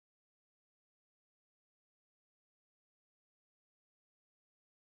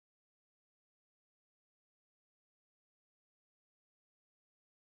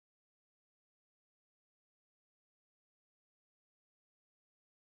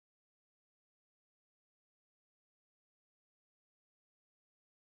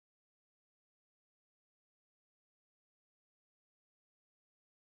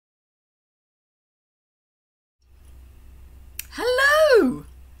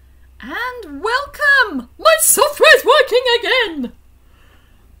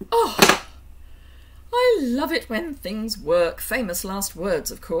Oh, I love it when things work. Famous last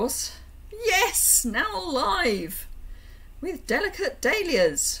words, of course. Yes, now live with Delicate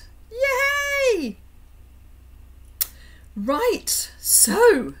Dahlias. Yay! Right,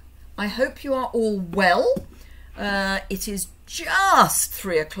 so I hope you are all well. It is just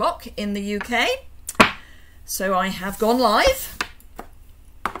 3 o'clock in the UK, so I have gone live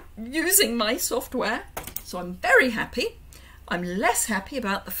using my software, so I'm very happy. I'm less happy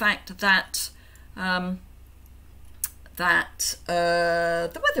about the fact that the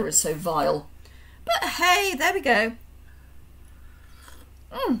weather is so vile, but hey, there we go.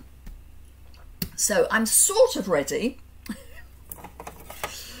 So I'm sort of ready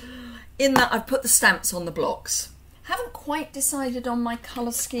in that I've put the stamps on the blocks. Haven't quite decided on my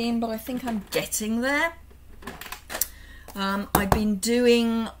colour scheme, but I think I'm getting there. I've been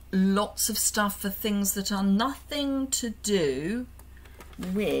doing lots of stuff for things that are nothing to do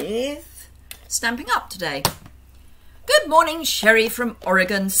with Stampin' Up today. Good morning, Sherry from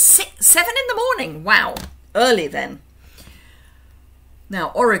Oregon. 7 in the morning. Wow, early then.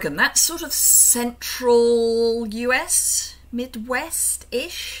 Now, Oregon, that's sort of central US,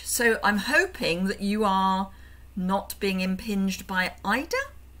 Midwest-ish. So I'm hoping that you are not being impinged by Ida.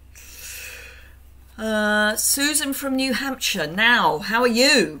 Susan from New Hampshire. Now, how are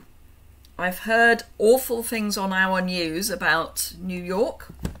you? I've heard awful things on our news about New York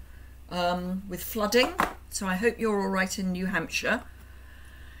with flooding. So I hope you're all right in New Hampshire.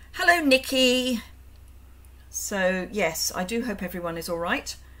 Hello, Nikki. So, yes, I do hope everyone is all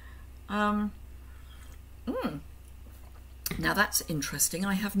right. Now, that's interesting.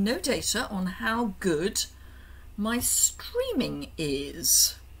 I have no data on how good my streaming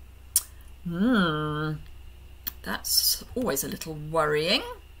is. That's always a little worrying.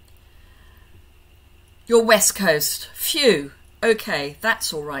 You're West Coast. Phew. Okay,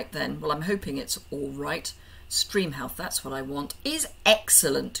 that's all right then. Well, I'm hoping it's all right. Stream health, that's what I want, is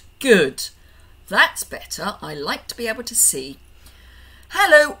excellent. Good. That's better. I like to be able to see.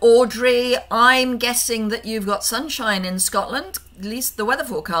 Hello, Audrey. I'm guessing that you've got sunshine in Scotland. At least the weather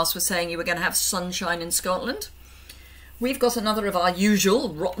forecast was saying you were going to have sunshine in Scotland. We've got another of our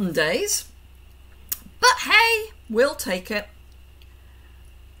usual rotten days. But hey, we'll take it.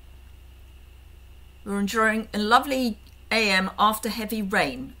 We're enjoying a lovely AM after heavy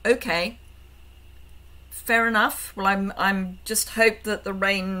rain. Okay. Fair enough. Well, I'm just hope that the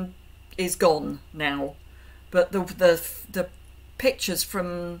rain is gone now, but the pictures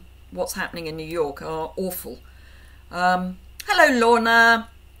from what's happening in New York are awful. Hello, Lorna.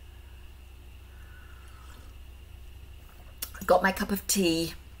 I've got my cup of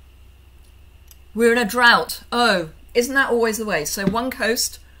tea. We're in a drought. Oh, isn't that always the way? So one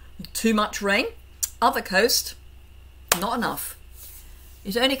coast, too much rain. Other coast, not enough.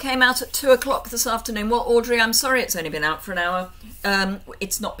 It only came out at 2 o'clock this afternoon. Well, Audrey, I'm sorry it's only been out for an hour.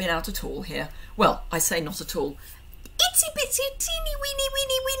 It's not been out at all here. Well, I say not at all. Itsy bitsy teeny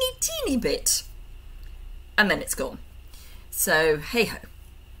weeny teeny bit. And then it's gone. So, hey ho.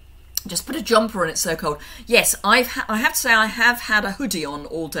 Just put a jumper on, it's so cold. Yes, I have to say I have had a hoodie on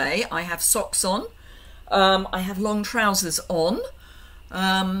all day. I have socks on. I have long trousers on.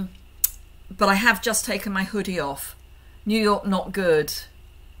 But I have just taken my hoodie off. New York, not good.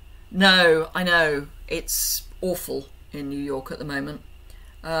 No, I know. It's awful in New York at the moment.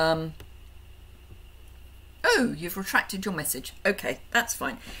 Oh, you've retracted your message. Okay, that's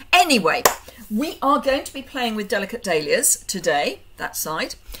fine. Anyway, we are going to be playing with Delicate Dahlias today, that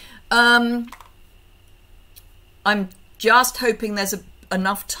side. I'm just hoping there's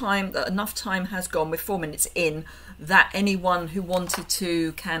enough time has gone. We're 4 minutes in, that anyone who wanted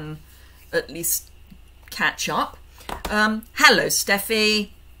to can at least catch up. Hello,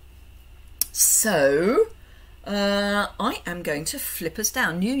 Steffi. So, I am going to flip us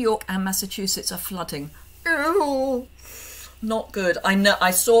down. New York and Massachusetts are flooding. Oh, not good. I know.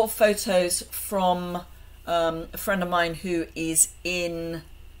 I saw photos from a friend of mine who is in,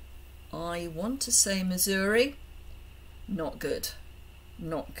 I want to say Missouri. Not good.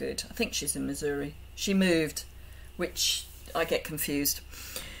 Not good. I think she's in Missouri. She moved, which I get confused.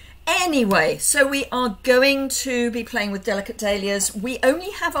 Anyway, so we are going to be playing with Delicate Dahlias. We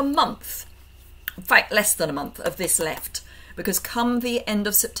only have a month, in fact less than a month of this left, because come the end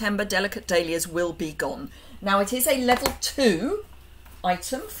of September, Delicate Dahlias will be gone. Now it is a level 2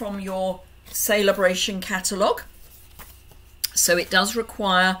 item from your Sale-a-Bration catalogue, so it does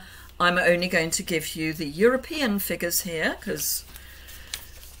require, I'm only going to give you the European figures here, because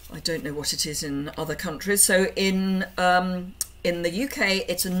I don't know what it is in other countries. So in In the UK,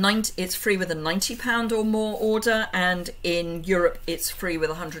 it's free with a £90 or more order, and in Europe, it's free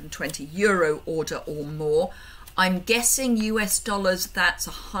with a €120 order or more. I'm guessing US dollars, that's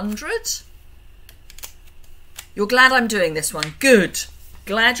 100. You're glad I'm doing this one. Good.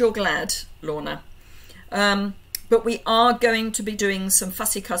 Glad you're glad, Lorna. But we are going to be doing some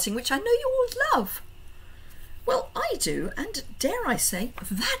fussy cutting, which I know you all love. Well, I do, and dare I say,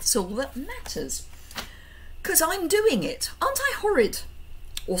 that's all that matters. Because I'm doing it. Aren't I horrid?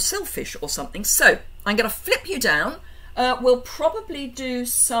 Or selfish or something? So, I'm going to flip you down. We'll probably do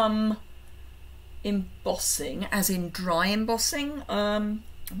some embossing, as in dry embossing. I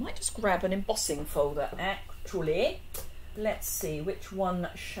might just grab an embossing folder, actually. Let's see, which one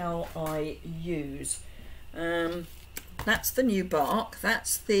shall I use? That's the new bark.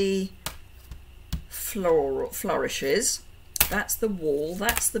 That's the flourishes. That's the wall,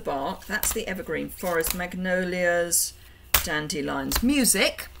 that's the bark, that's the evergreen forest, magnolias, dandelions.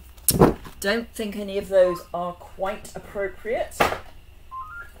 Music. Don't think any of those are quite appropriate.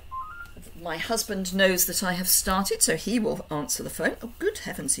 My husband knows that I have started, so he will answer the phone. Oh, good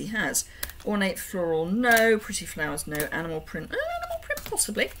heavens, he has. Ornate floral, no. Pretty flowers, no. Animal print, animal print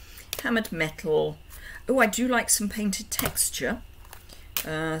possibly. Hammered metal. Oh, I do like some painted texture.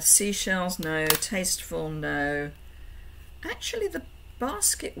 Seashells, no. Tasteful, no. Actually, the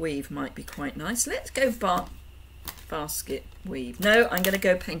basket weave might be quite nice. Let's go basket weave. No, I'm going to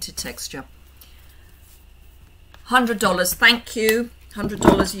go painted texture. $100, thank you.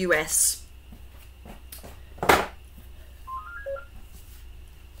 $100 US.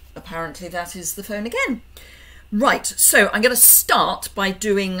 Apparently that is the phone again. Right, so I'm going to start by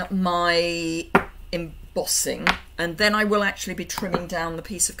doing my embossing, and then I will actually be trimming down the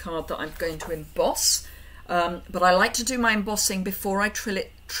piece of card that I'm going to emboss. But I like to do my embossing before I trim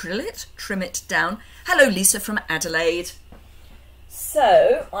it down. Hello, Lisa from Adelaide.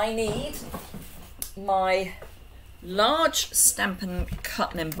 So I need my large Stampin'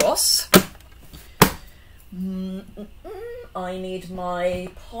 Cut and Emboss. I need my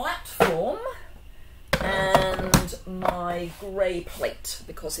platform and my grey plate,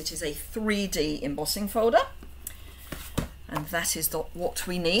 because it is a 3D embossing folder. And that is what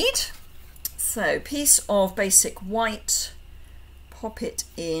we need. So, piece of basic white, pop it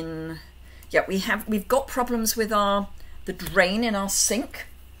in. Yeah, we've got problems with the drain in our sink,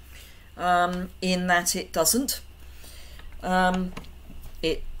 in that it doesn't.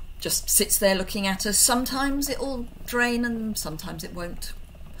 It just sits there looking at us. Sometimes it'll drain and sometimes it won't.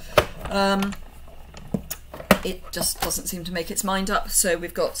 It just doesn't seem to make its mind up, so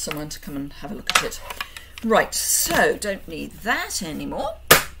we've got someone to come and have a look at it. Right, so don't need that anymore.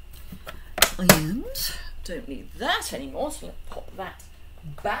 And don't need that anymore, so let's pop that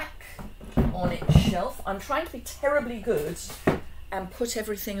back on its shelf. I'm trying to be terribly good and put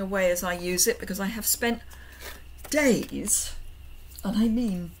everything away as I use it, because I have spent days, and I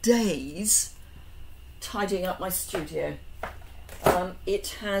mean days, tidying up my studio.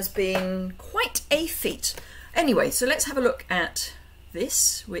 It has been quite a feat. Anyway, so let's have a look at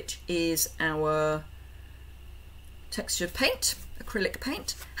this, which is our textured paint, acrylic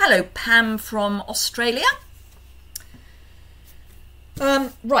paint. Hello, Pam from Australia.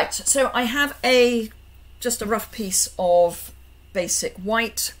 Right, so I have just a rough piece of basic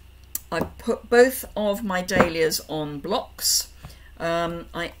white. I've put both of my dahlias on blocks.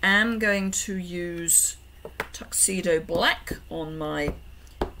 I am going to use tuxedo black on my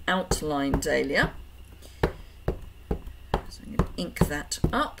outline dahlia. So I'm going to ink that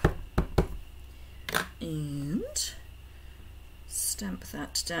up and stamp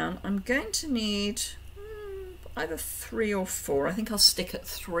that down. I'm going to need either 3 or 4. I think I'll stick at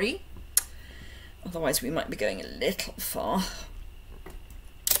 3. Otherwise we might be going a little far.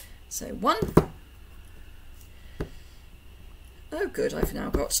 So 1. Oh good, I've now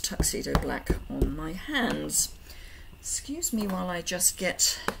got tuxedo black on my hands. Excuse me while I just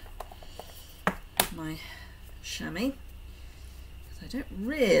get my chamois. I don't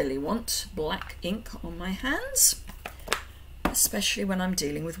really want black ink on my hands, especially when I'm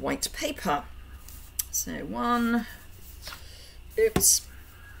dealing with white paper. So 1, oops.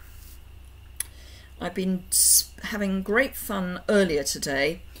 I've been having great fun earlier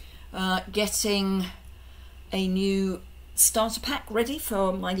today getting a new starter pack ready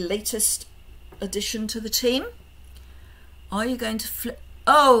for my latest addition to the team. Are you going to flip?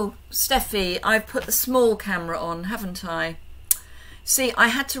 Oh, Steffi, I've put the small camera on, haven't I? See, I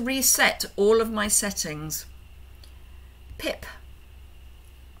had to reset all of my settings. Pip.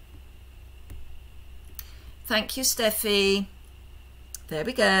 Thank you, Steffi. There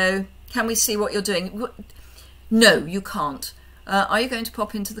we go. Can we see what you're doing? No, you can't. Are you going to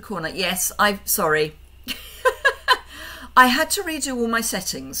pop into the corner? Yes, sorry. I had to redo all my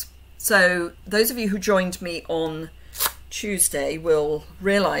settings. So those of you who joined me on Tuesday will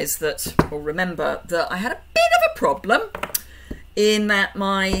realise that, or remember that I had a bit of a problem in that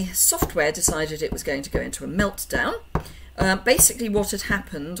my software decided it was going to go into a meltdown. Basically what had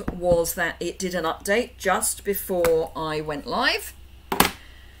happened was that it did an update just before I went live,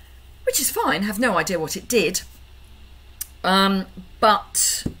 which is fine, have no idea what it did.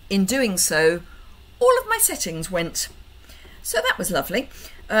 But in doing so, all of my settings went. So that was lovely.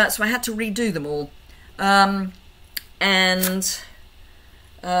 So I had to redo them all. And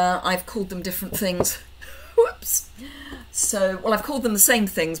I've called them different things. Whoops. So, well, I've called them the same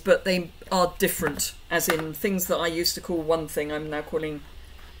things, but they are different. As in, things that I used to call one thing, I'm now calling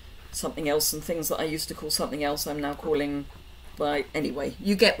something else, and things that I used to call something else, I'm now calling by... Anyway,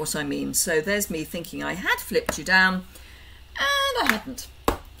 you get what I mean. So there's me thinking I had flipped you down, and I hadn't.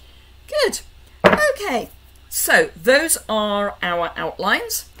 Good. Okay. So those are our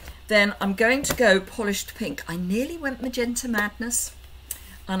outlines. Then I'm going to go polished pink. I nearly went magenta madness,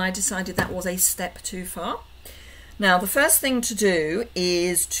 and I decided that was a step too far. Now, the first thing to do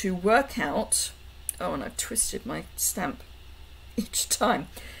is to work out... Oh, and I've twisted my stamp each time.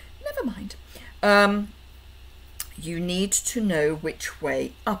 Never mind. You need to know which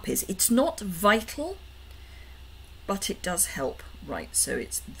way up is. It's not vital, but it does help. Right, so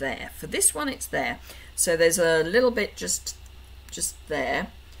it's there. For this one, it's there. So there's a little bit just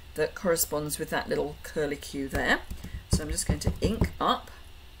there that corresponds with that little curlicue there. So I'm just going to ink up.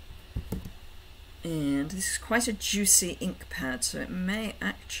 And this is quite a juicy ink pad, so it may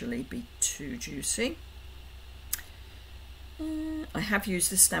actually be too juicy. I have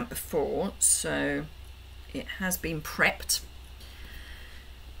used this stamp before, so it has been prepped.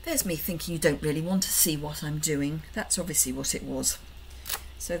 There's me thinking you don't really want to see what I'm doing. That's obviously what it was.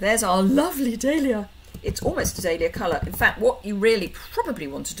 So there's our lovely dahlia. It's almost a dahlia colour. In fact, what you really probably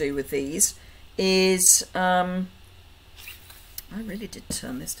want to do with these is... I really did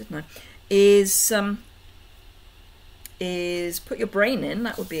turn this, didn't I? Is put your brain in,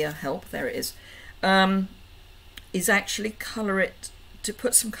 that would be a help, there it is actually colour it, to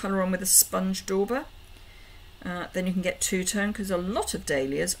put some colour on with a sponge dauber. Then you can get two-tone, because a lot of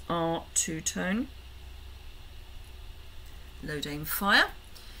dahlias are two-tone. Load aim fire.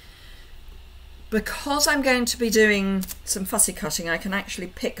 Because I'm going to be doing some fussy cutting, I can actually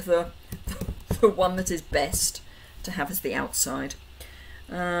pick the one that is best to have as the outside.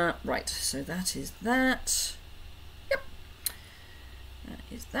 Right, so that is that. Yep. That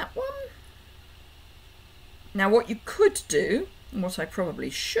is that one. Now what you could do, and what I probably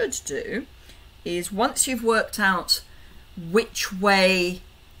should do, is once you've worked out which way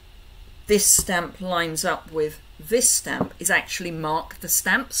this stamp lines up with this stamp, is actually mark the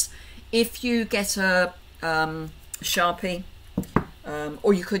stamps. If you get a Sharpie,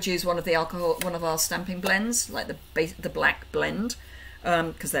 or you could use one of our stamping blends, like the black blend,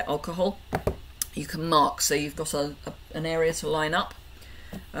 because they're alcohol, you can mark, so you've got an area to line up,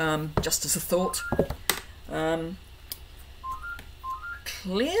 just as a thought.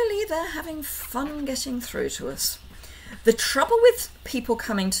 Clearly they're having fun getting through to us. The trouble with people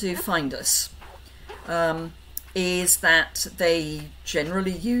coming to find us is that they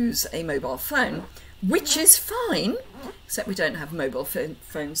generally use a mobile phone, which is fine, except we don't have mobile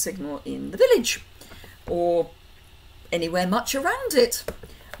phone signal in the village or anywhere much around it.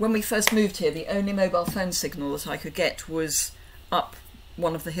 When we first moved here, the only mobile phone signal that I could get was up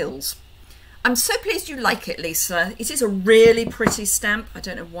one of the hills. I'm so pleased you like it, Lisa. It is a really pretty stamp. I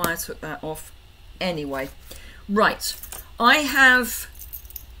don't know why I took that off. Anyway, right. I have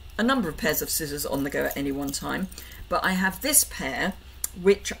a number of pairs of scissors on the go at any one time, but I have this pair,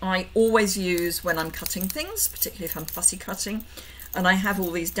 which I always use when I'm cutting things, particularly if I'm fussy cutting. And I have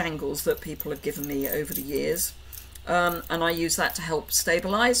all these dangles that people have given me over the years. And I use that to help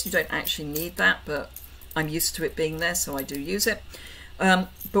stabilize. You don't actually need that, but I'm used to it being there, so I do use it.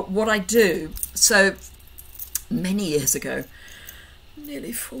 But what I do, so many years ago,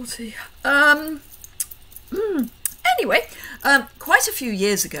 nearly 40, anyway, quite a few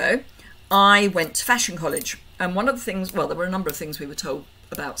years ago, I went to fashion college. And one of the things, well, there were a number of things we were told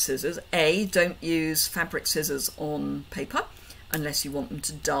about scissors. A, don't use fabric scissors on paper unless you want them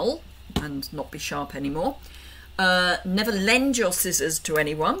to dull and not be sharp anymore. Never lend your scissors to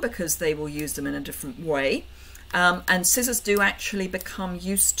anyone because they will use them in a different way. And scissors do actually become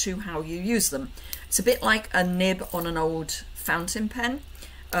used to how you use them. It's a bit like a nib on an old fountain pen.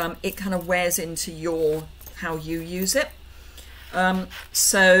 It kind of wears into how you use it.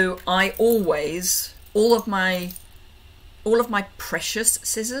 So I always, all of my All of my precious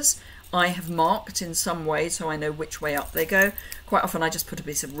scissors I have marked in some way so I know which way up they go. Quite often I just put a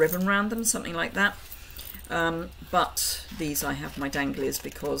piece of ribbon around them, something like that. But these I have my Dahlias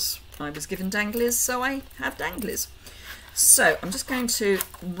because I was given Dahlias, so I have Dahlias. So I'm just going to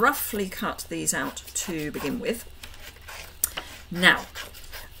roughly cut these out to begin with. Now,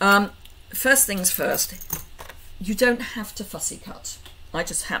 first things first, you don't have to fussy cut. I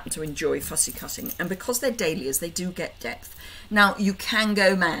just happen to enjoy fussy cutting, and because they're Dahlias, they do get depth. Now, you can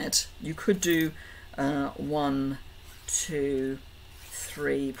go mad. You could do 1, 2,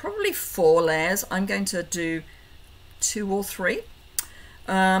 3, probably 4 layers. I'm going to do 2 or 3.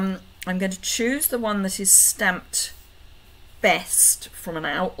 I'm going to choose the one that is stamped best from an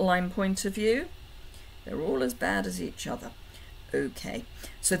outline point of view. They're all as bad as each other. Okay,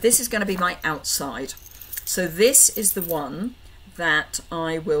 so this is going to be my outside. So this is the one that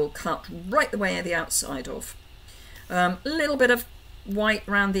I will cut right the way at the outside of. A little bit of white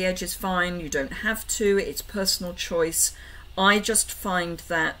around the edge is fine. You don't have to. It's personal choice. I just find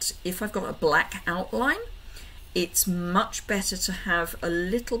that if I've got a black outline, it's much better to have a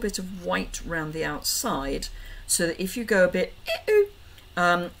little bit of white around the outside, so that if you go a bit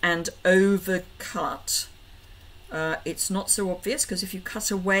and overcut, it's not so obvious, because if you cut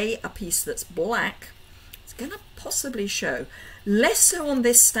away a piece that's black, it's going to possibly show. Less so on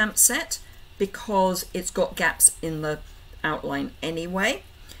this stamp set because it's got gaps in the outline anyway,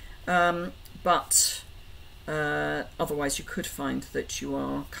 but otherwise you could find that you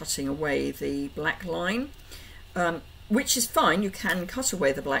are cutting away the black line, which is fine. You can cut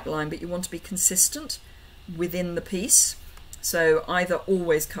away the black line, but you want to be consistent within the piece. So either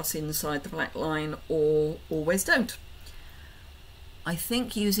always cut inside the black line or always don't. I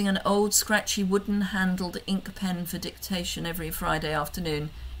think using an old scratchy wooden handled ink pen for dictation every Friday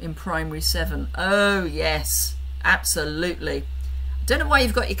afternoon in primary 7. Oh yes, absolutely. Don't know why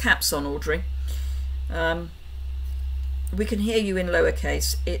you've got your caps on, Audrey. We can hear you in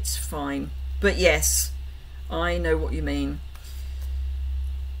lowercase, it's fine. But yes, I know what you mean.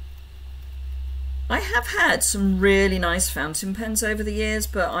 I have had some really nice fountain pens over the years,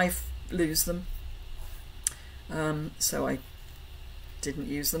 but I lose them. So I didn't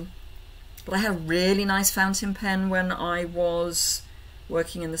use them. But I had a really nice fountain pen when I was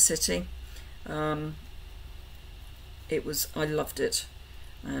working in the city. I loved it,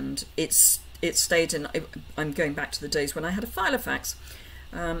 and it stayed in. I'm going back to the days when I had a Filofax,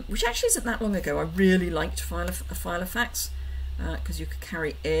 which actually isn't that long ago. I really liked a Filofax because you could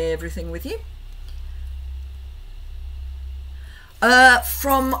carry everything with you.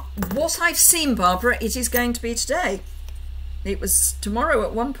 From what I've seen, Barbara, it is going to be today. It was tomorrow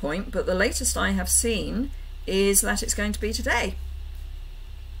at one point, but the latest I have seen is that it's going to be today.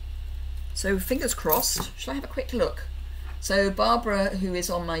 So fingers crossed. Shall I have a quick look? So Barbara, who is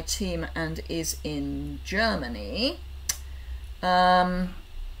on my team and is in Germany,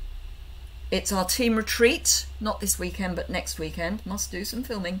 it's our team retreat, not this weekend, but next weekend. Must do some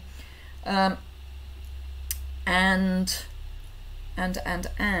filming.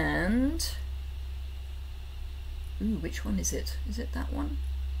 Ooh, which one is it? Is it that one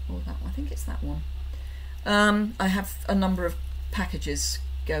or that one? I think it's that one. I have a number of packages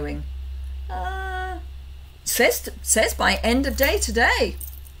going. Says by end of day today.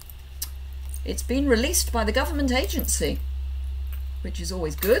 It's been released by the government agency, which is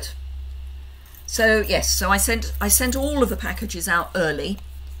always good. So yes, so I sent all of the packages out early.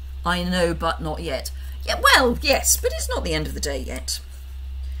 I know, but not yet. Yeah, well, yes, but it's not the end of the day yet.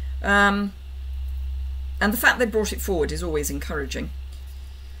 And the fact they brought it forward is always encouraging.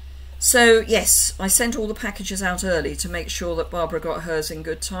 So yes, I sent all the packages out early to make sure that Barbara got hers in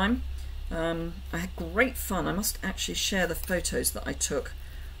good time. I had great fun. I must actually share the photos that I took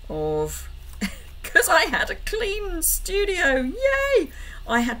of, because I had a clean studio, yay!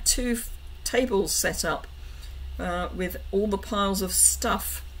 I had 2 tables set up with all the piles of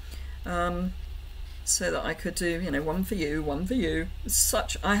stuff, so that I could do, you know, one for you, one for you.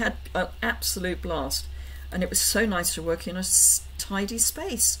 I had an absolute blast. And it was so nice to work in a tidy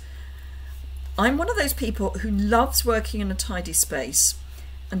space. I'm one of those people who loves working in a tidy space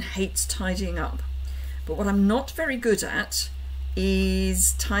and hates tidying up. But what I'm not very good at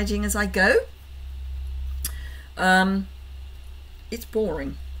is tidying as I go. It's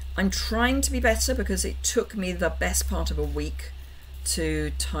boring. I'm trying to be better because it took me the best part of a week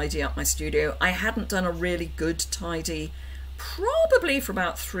to tidy up my studio. I hadn't done a really good tidy probably for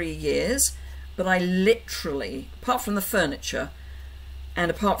about 3 years. But I literally, apart from the furniture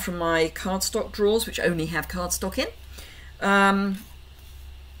and apart from my cardstock drawers, which only have cardstock in,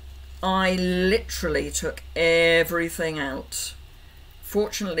 I literally took everything out.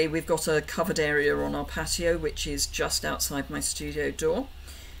 Fortunately, we've got a covered area on our patio, which is just outside my studio door.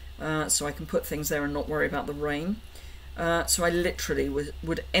 So I can put things there and not worry about the rain. So I literally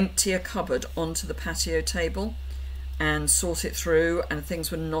would empty a cupboard onto the patio table and sort it through, and things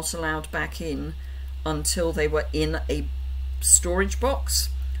were not allowed back in until they were in a storage box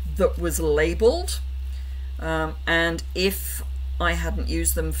that was labelled. And if I hadn't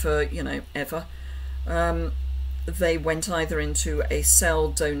used them for, you know, ever, they went either into a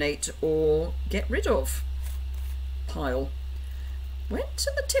sell, donate, or get rid of pile. Went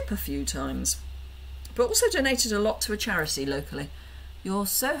to the tip a few times, but also donated a lot to a charity locally. You're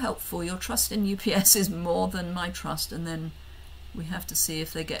so helpful. Your trust in UPS is more than my trust, and then we have to see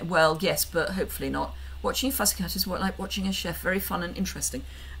if they get... Well, yes, but hopefully not. Watching a fussy cat is like watching a chef. Very fun and interesting.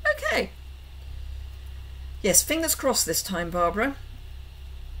 Okay. Yes, fingers crossed this time, Barbara,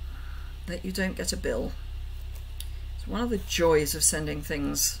 that you don't get a bill. It's one of the joys of sending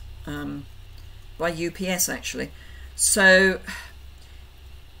things by UPS, actually. So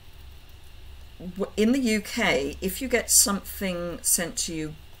in the UK, if you get something sent to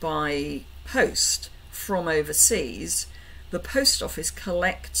you by post from overseas, the post office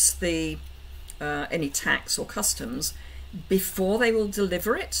collects the any tax or customs before they will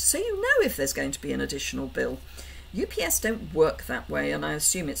deliver it, so you know if there's going to be an additional bill. UPS don't work that way, and I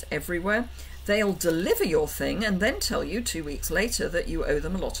assume it's everywhere. They'll deliver your thing and then tell you 2 weeks later that you owe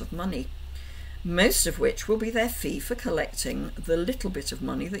them a lot of money, most of which will be their fee for collecting the little bit of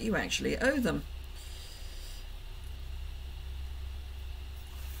money that you actually owe them.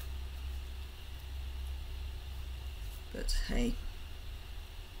 But hey.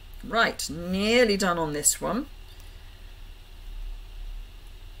 Right, nearly done on this one.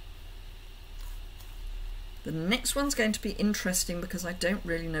 The next one's going to be interesting because I don't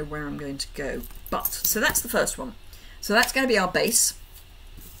really know where I'm going to go. But, so that's the first one. So that's going to be our base.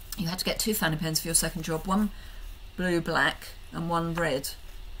 You had to get 2 fanny pens for your second job. One blue, black, and one red.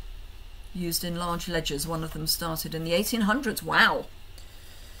 Used in large ledgers. One of them started in the 1800s. Wow.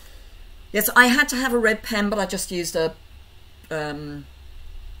 Yes, I had to have a red pen, but I just used a an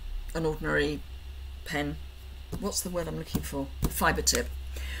ordinary pen. What's the word I'm looking for? Fibre tip.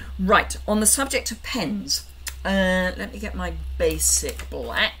 Right, on the subject of pens, let me get my basic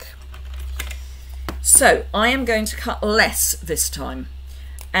black. So I am going to cut less this time,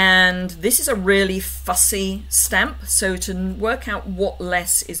 and this is a really fussy stamp, so to work out what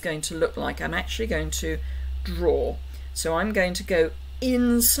less is going to look like, I'm actually going to draw. So I'm going to go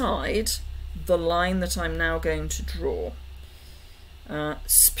inside the line that I'm now going to draw,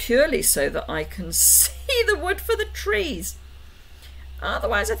 purely so that I can see the wood for the trees.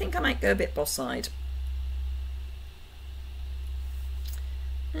 Otherwise, I think I might go a bit boss-eyed.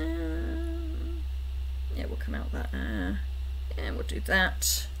 Yeah, we'll come out that. Yeah, we'll do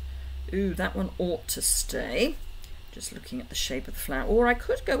that. Ooh, that one ought to stay. Just looking at the shape of the flower. Or I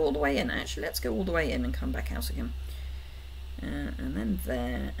could go all the way in. Actually, let's go all the way in and come back out again. And then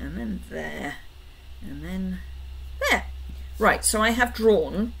there, and then there, and then there. Right, so I have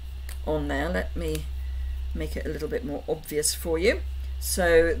drawn on there. Let me make it a little bit more obvious for you.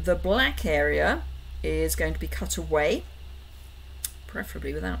 So the black area is going to be cut away,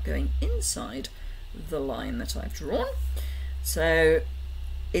 preferably without going inside the line that I've drawn. So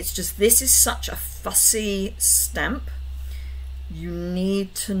it's just, this is such a fussy stamp. You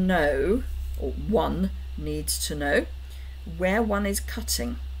need to know, or one needs to know, where one is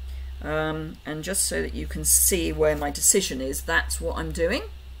cutting. And just so that you can see where my decision is, that's what I'm doing.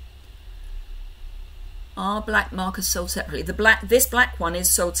 Are black markers sold separately? This black one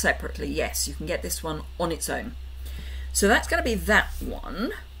is sold separately, yes. You can get this one on its own. So that's going to be that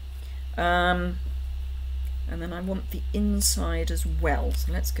one. And then I want the inside as well.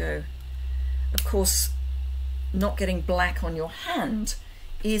 So let's go. Of course, not getting black on your hand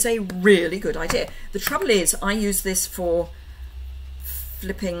is a really good idea. The trouble is, I use this for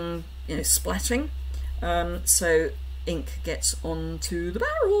flipping, you know, splatting. So ink gets onto the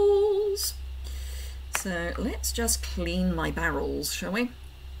barrels. So let's just clean my barrels, shall we?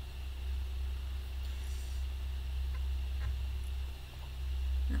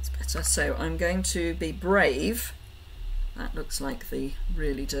 That's better. So I'm going to be brave. That looks like the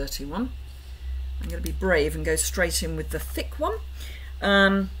really dirty one. I'm going to be brave and go straight in with the thick one.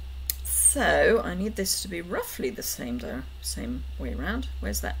 So I need this to be roughly the same way around.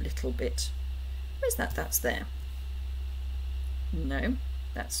 Where's that little bit? Where's that? That's there. No,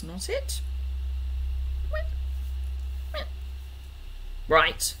 that's not it.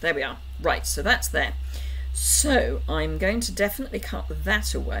 Right, there we are. Right, so that's there. So I'm going to definitely cut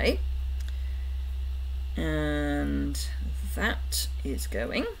that away. and that is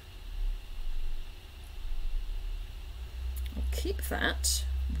going. I'll keep that.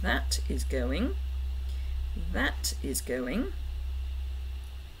 That is going. That is going.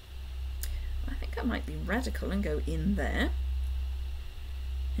 I think I might be radical and go in there.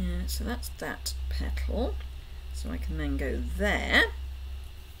 So that's that petal. So I can then go there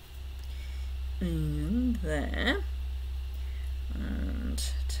and there and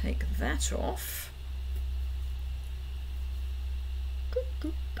take that off.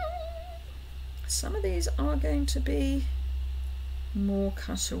 Some of these are going to be more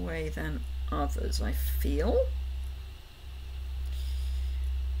cut away than others, I feel.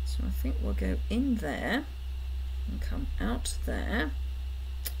 So I think we'll go in there and come out there.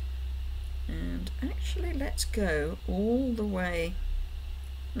 And actually let's go all the way.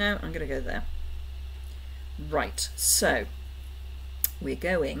 No, I'm going to go there. Right, so we're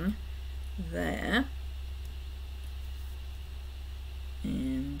going there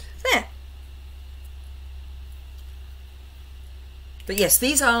and there. But yes,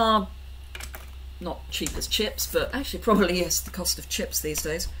 these are not cheap as chips, but actually probably, yes, the cost of chips these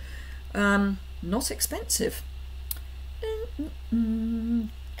days. Not expensive.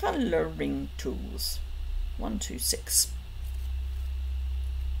 Colouring tools. 1, 2, 6.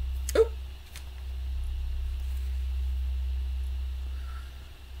 Oh.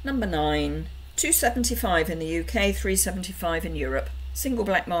 Number 9. £2.75 in the UK, £3.75 in Europe. Single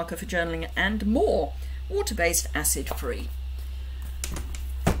black marker for journaling and more. Water-based, acid-free.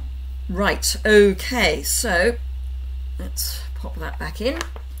 Right, okay, so let's pop that back in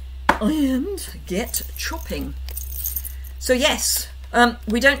and get chopping. So yes,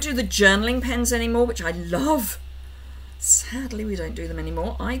 we don't do the journaling pens anymore, which I love. Sadly, we don't do them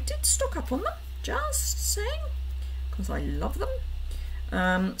anymore. I did stock up on them, just saying, because I love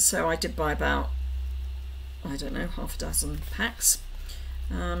them. So I did buy about, I don't know, half a dozen packs,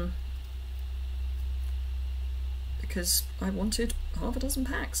 because I wanted half a dozen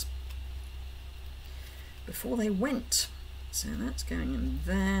packs before they went. So that's going in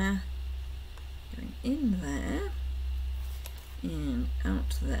there, going in there, in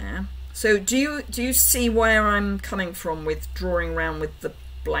out there. So do you see where I'm coming from with drawing around with the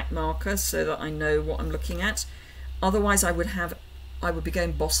black marker so that I know what I'm looking at? Otherwise I would be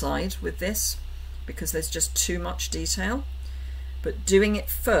going boss-eyed with this because there's just too much detail. But doing it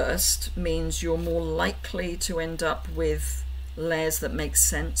first means you're more likely to end up with layers that make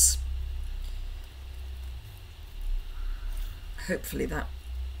sense. Hopefully that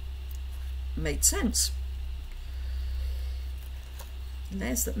made sense.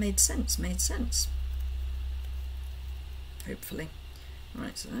 Layers that made sense, hopefully.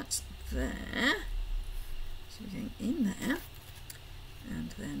 Right, so that's there. So we're going in there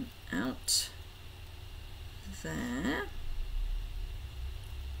and then out there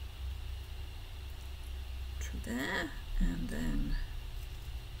to there and then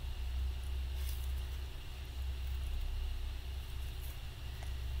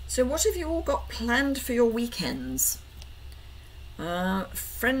so what have you all got planned for your weekends? A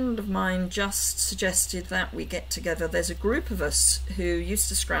friend of mine just suggested that we get together. There's a group of us who used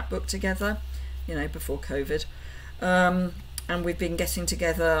to scrapbook together, you know, before COVID, and we've been getting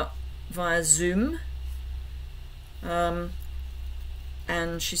together via Zoom, and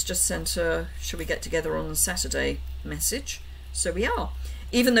she's just sent a "shall we get together on Saturday" message. So we are,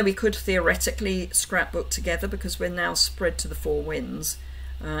 even though we could theoretically scrapbook together because we're now spread to the 4 winds.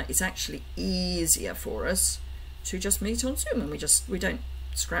 It's actually easier for us to just meet on Zoom, and we don't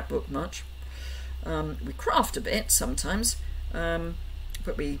scrapbook much. We craft a bit sometimes,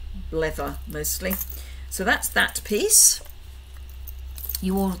 but we leather mostly. So that's that piece.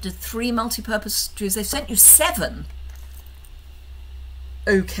 You ordered 3 multi-purpose stews. They sent you 7.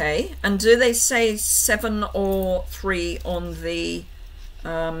 Okay, and do they say 7 or 3 on the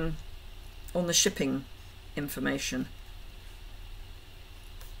shipping information?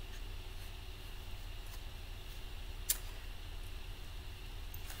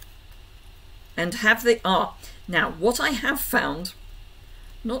 And have they now what I have found,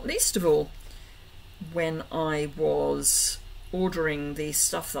 not least of all, when I was ordering the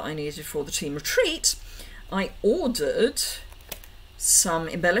stuff that I needed for the team retreat, I ordered some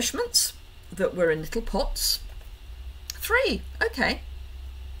embellishments that were in little pots. 3, okay.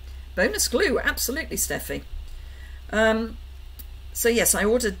 Bonus glue, absolutely, Steffi. So yes, I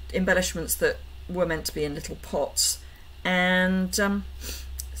ordered embellishments that were meant to be in little pots, and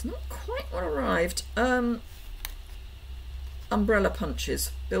it's not quite what arrived. Umbrella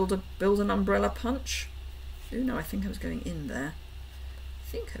punches. Build an umbrella punch. Oh no, I think I was going in there.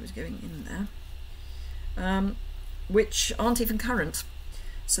 which aren't even current.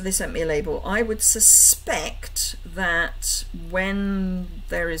 So they sent me a label. I would suspect that when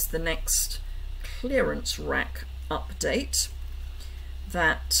there is the next clearance rack update,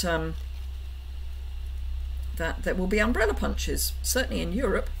 that that there will be umbrella punches, certainly in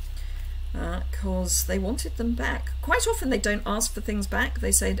Europe, because they wanted them back. Quite often they don't ask for things back.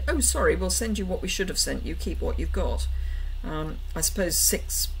 They say, oh sorry, we'll send you what we should have sent you, keep what you've got. I suppose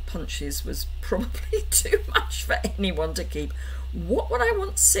 6 punches was probably too much for anyone to keep. What would I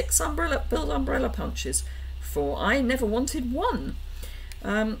want 6 build umbrella punches for? I never wanted one.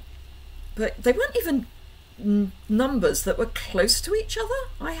 But they weren't even numbers that were close to each other.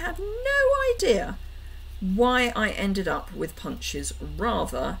 I have no idea why I ended up with punches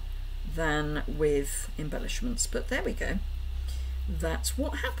rather than with embellishments, but there we go. That's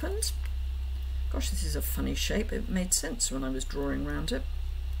what happened. Gosh, this is a funny shape. It made sense when I was drawing around it.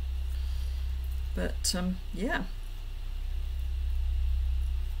 But yeah.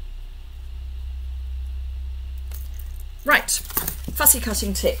 Right, fussy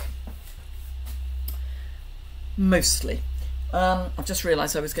cutting tip. Mostly. I've just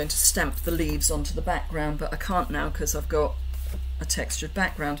realised I was going to stamp the leaves onto the background, but I can't now because I've got a textured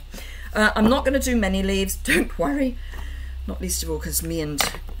background. I'm not going to do many leaves, don't worry. Not least of all because me and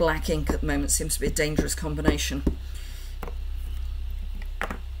black ink at the moment seems to be a dangerous combination.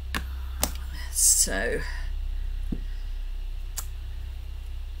 So,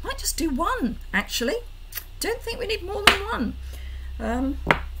 might just do one, actually. Don't think we need more than one.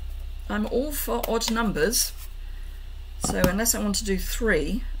 I'm all for odd numbers. So unless I want to do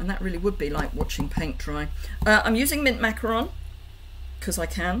 3, and that really would be like watching paint dry. I'm using mint macaron because I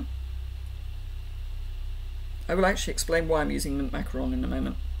can. I will actually explain why I'm using mint macaron in a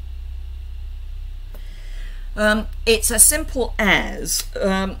moment. It's as simple as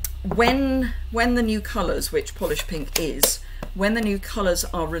when the new colours, which Polish Pink is, when the new colours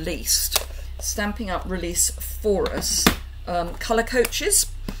are released, Stamping Up release for us colour coaches,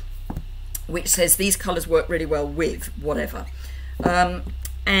 which says these colours work really well with whatever.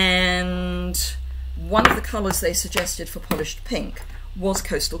 And one of the colours they suggested for Polished Pink was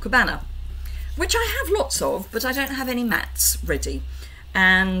Coastal Cabana, which I have lots of, but I don't have any mattes ready.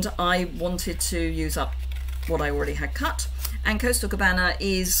 And I wanted to use up what I already had cut. And Coastal Cabana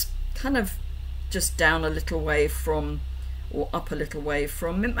is kind of just down a little way from, or up a little way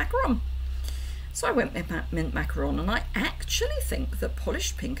from Mint Macaron. So I went Mint Macaron, and I actually think that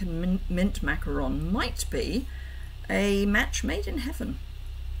Polished Pink and Mint Macaron might be a match made in heaven.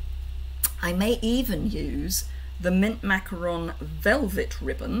 I may even use the Mint Macaron Velvet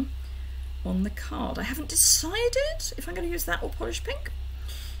ribbon on the card. I haven't decided if I'm going to use that or Polished Pink,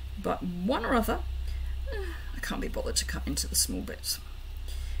 but one or other. I can't be bothered to cut into the small bits.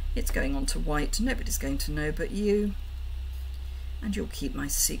 It's going on to white. Nobody's going to know but you. And you'll keep my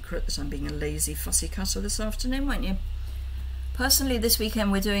secret that I'm being a lazy fussy cutter this afternoon, won't you? Personally, this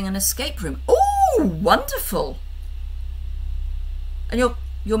weekend we're doing an escape room. Oh, wonderful! And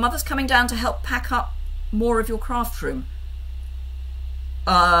your mother's coming down to help pack up more of your craft room.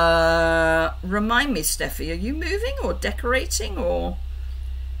 Remind me, Steffi, are you moving or decorating, or...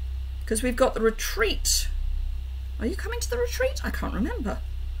 Because we've got the retreat. Are you coming to the retreat? I can't remember.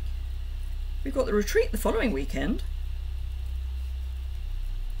 We've got the retreat the following weekend.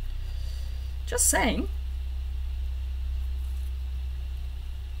 Just saying.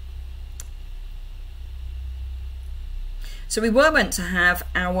 So we were meant to have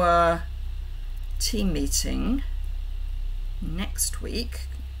our team meeting next week,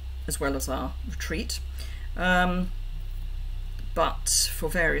 as well as our retreat. But for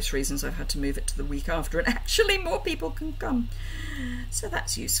various reasons I've had to move it to the week after, and actually more people can come. So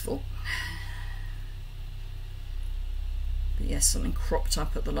that's useful. But yes, something cropped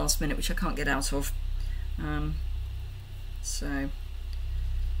up at the last minute which I can't get out of. So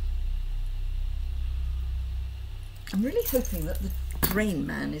I'm really hoping that the drain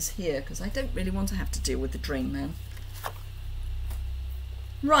man is here, because I don't really want to have to deal with the drain man.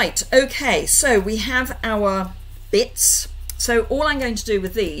 Right, okay, so we have our bits. So all I'm going to do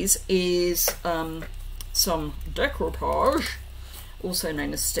with these is some decoupage, also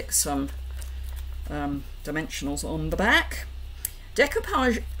known as stick some dimensionals on the back.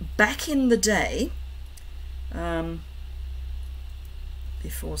 Decoupage back in the day,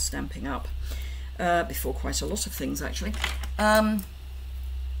 before Stamping Up, before quite a lot of things actually.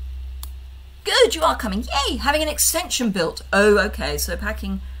 Good, you are coming, yay! Having an extension built. Oh, okay, so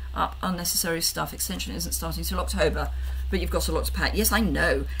packing up unnecessary stuff. Extension isn't starting till October, but you've got a lot to pack. Yes, I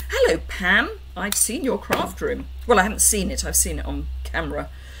know. Hello, Pam. I've seen your craft room. Well, I haven't seen it. I've seen it on camera.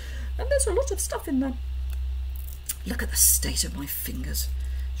 And there's a lot of stuff in there. Look at the state of my fingers.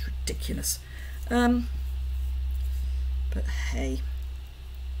 It's ridiculous. But hey.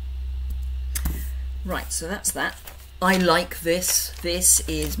 Right, so that's that. I like this. This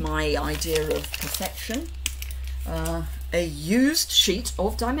is my idea of perfection. A used sheet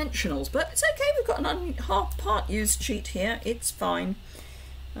of dimensionals, but it's okay. We've got an half part used sheet here. It's fine.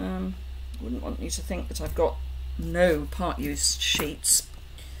 Wouldn't want you to think that I've got no part used sheets.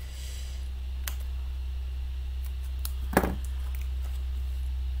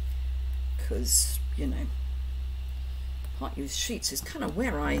 Because, you know, part used sheets is kind of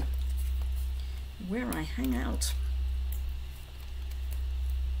where I hang out.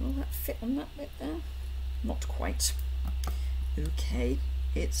 Will that fit on that bit there? Not quite. Okay,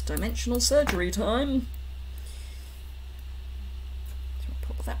 it's dimensional surgery time. So I'll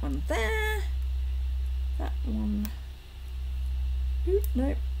put that one there. That one. Oop,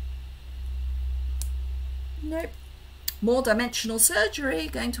 nope. Nope. More dimensional surgery.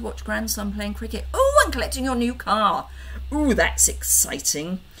 Going to watch grandson playing cricket. Oh, and collecting your new car. Ooh, that's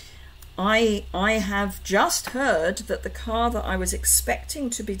exciting. I have just heard that the car that I was expecting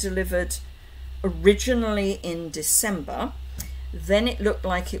to be delivered originally in December, then it looked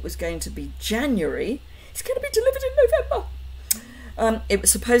like it was going to be January. It's going to be delivered in November. It was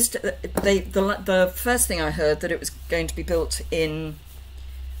supposed to, the first thing I heard that it was going to be built in,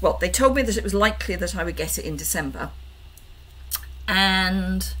 well, they told me that it was likely that I would get it in December.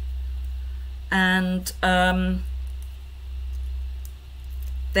 And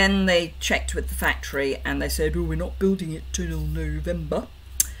then they checked with the factory and they said, oh, we're not building it till November.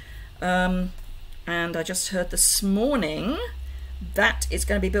 And I just heard this morning that it's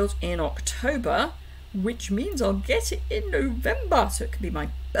going to be built in October, which means I'll get it in November. So it could be my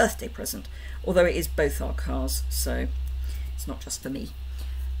birthday present, although it is both our cars, so it's not just for me.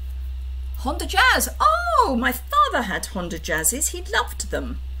 Honda Jazz. Oh, my father had Honda Jazzes. He loved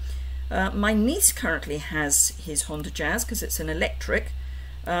them. My niece currently has his Honda Jazz because it's an electric.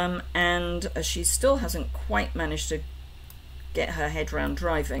 And she still hasn't quite managed to get her head around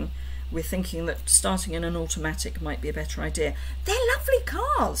driving. We're thinking that starting in an automatic might be a better idea. They're lovely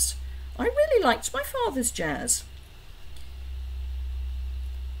cars. I really liked my father's Jazz.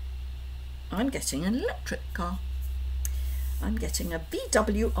 I'm getting an electric car. I'm getting a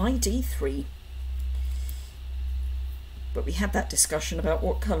VW ID3. But we had that discussion about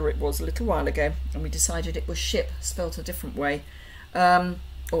what colour it was a little while ago, and we decided it was ship, spelt a different way.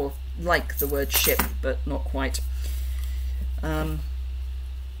 Or like the word ship, but not quite.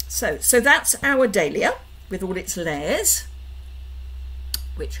 So that's our Dahlia with all its layers,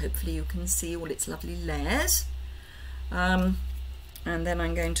 which hopefully you can see all its lovely layers. And then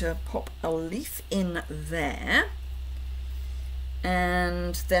I'm going to pop a leaf in there,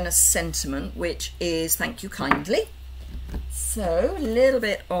 and then a sentiment, which is thank you kindly. So a little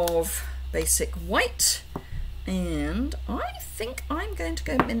bit of basic white, and I think I'm going to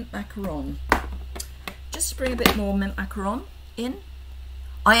go mint macaron. Just to bring a bit more mint macaron in.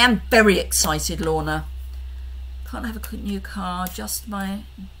 I am very excited, Lorna. Can't have a new car, just my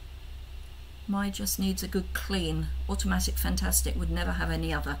just needs a good clean. Automatic, fantastic, would never have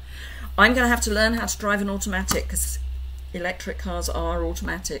any other. I'm going to have to learn how to drive an automatic because electric cars are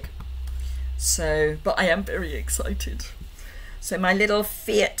automatic. So, but I am very excited. So my little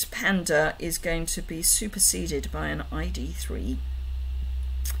Fiat Panda is going to be superseded by an ID3.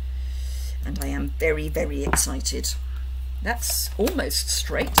 And I am very, very excited. That's almost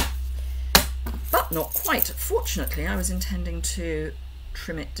straight, but not quite. Fortunately, I was intending to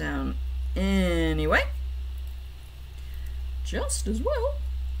trim it down anyway. Just as well,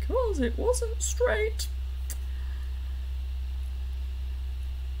 because it wasn't straight.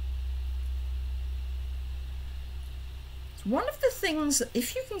 One of the things that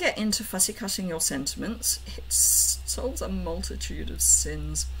if you can get into fussy cutting your sentiments, it solves a multitude of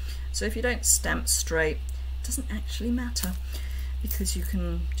sins. So if you don't stamp straight, it doesn't actually matter, because you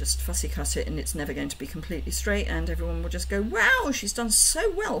can just fussy cut it and it's never going to be completely straight, and everyone will just go, wow, she's done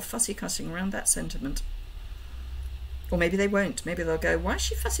so well fussy cutting around that sentiment. Or maybe they won't. Maybe they'll go, why is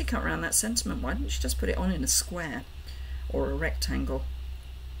she fussy cut around that sentiment? Why didn't she just put it on in a square or a rectangle?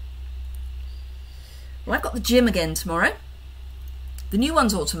 Well, I've got the gym again tomorrow. The new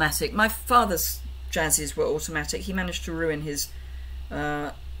one's automatic. My father's Jazzes were automatic. He managed to ruin his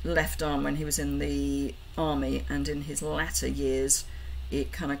left arm when he was in the army, and in his latter years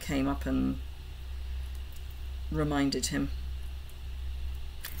it kind of came up and reminded him.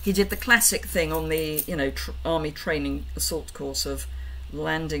 He did the classic thing on the, you know, army training assault course of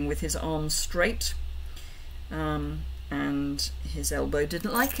landing with his arms straight, and his elbow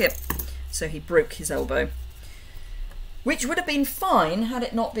didn't like it, so he broke his elbow. which would have been fine had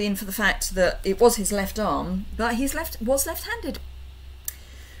it not been for the fact that it was his left arm, but he was left-handed.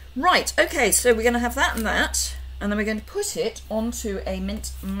 Right, okay, so we're going to have that, and then we're going to put it onto a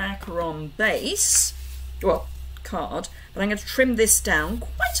mint macaron base, well, card, but I'm going to trim this down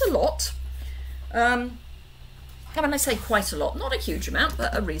quite a lot. When I say quite a lot, not a huge amount,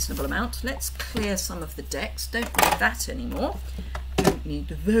 but a reasonable amount. Let's clear some of the decks. Don't need that anymore. Don't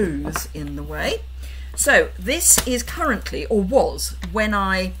need those in the way. So this is currently, or was, when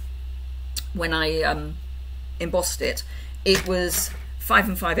I embossed it, it was 5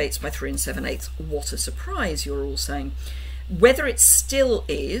 5/8 by 3 7/8. What a surprise, you're all saying. Whether it still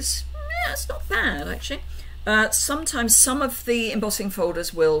is, it's not bad actually. Sometimes some of the embossing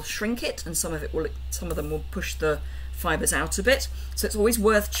folders will shrink it, and some of them will push the fibres out a bit. So it's always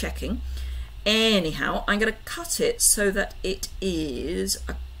worth checking. Anyhow, I'm going to cut it so that it is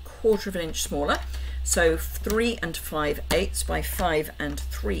 1/4 inch smaller. So 3 5/8 by 5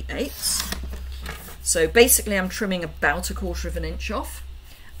 3/8. So basically I'm trimming about 1/4 inch off,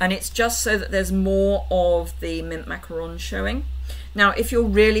 and it's just so that there's more of the mint macaron showing. Now if you're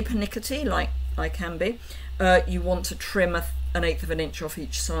really pernickety, like I can be, you want to trim 1/8 inch off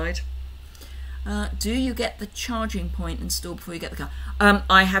each side. Do you get the charging point installed before you get the car?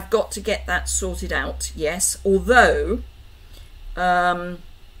 I have got to get that sorted out, yes, although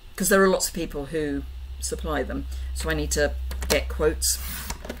because there are lots of people who supply them, so I need to get quotes.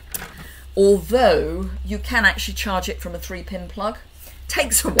 Although you can actually charge it from a 3-pin plug.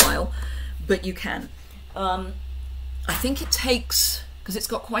 Takes a while, but you can. I think it takes, because it's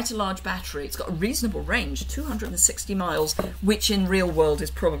got quite a large battery, it's got a reasonable range, 260 miles, which in real world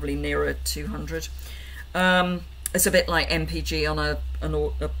is probably nearer 200. It's a bit like MPG on a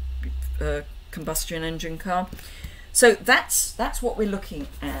combustion engine car. So that's what we're looking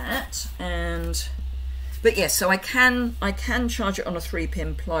at. But yes, so I can charge it on a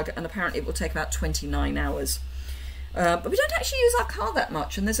 3-pin plug, and apparently it will take about 29 hours. But we don't actually use our car that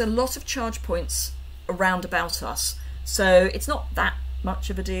much, and there's a lot of charge points around about us, so it's not that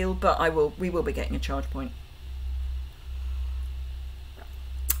much of a deal. But we will be getting a charge point.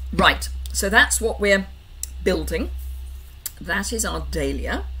 Right, so that's what we're building. That is our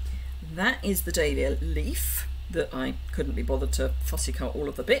dahlia. That is the dahlia leaf that I couldn't be bothered to fussy cut all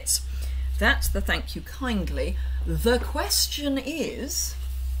of the bits. That's the thank you kindly. The question is,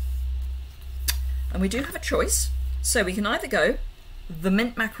 and we do have a choice, so we can either go the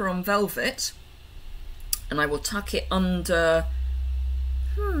mint macaron velvet, and I will tuck it under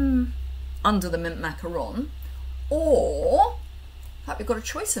the mint macaron, or in fact we've got a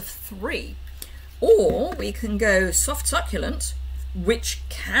choice of 3, or we can go soft succulent, which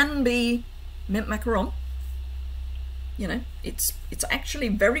can be mint macaron. You know, it's actually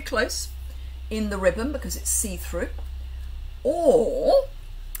very close in the ribbon because it's see-through, or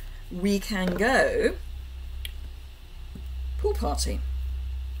we can go pool party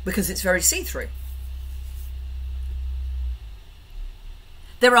because it's very see-through.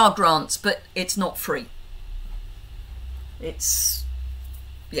 There are grants, but it's not free. It's,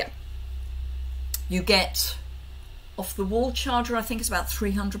 yeah, you get off the wall charger, I think it's about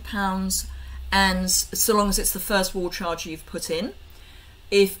 £300, and so long as it's the first wall charger you've put in.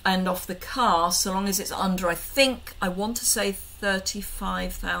 And off the car, so long as it's under, I want to say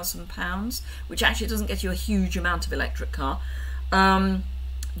 £35,000, which actually doesn't get you a huge amount of electric car.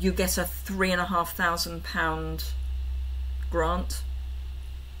 You get a £3,500 grant.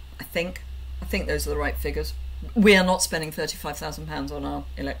 I think those are the right figures. We are not spending £35,000 on our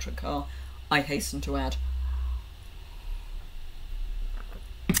electric car, I hasten to add.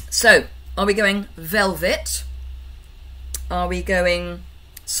 So, are we going velvet? Are we going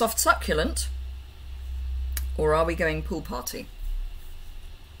soft succulent? Or are we going pool party?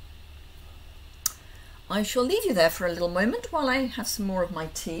 I shall leave you there for a little moment while I have some more of my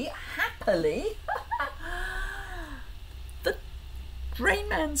tea. Happily. The Rain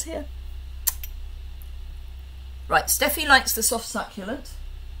Man's here. Right, Steffi likes the soft succulent.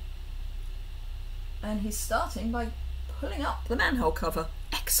 And he's starting by pulling up the manhole cover.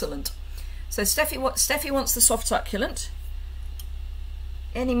 Excellent. So Steffi wants the soft succulent.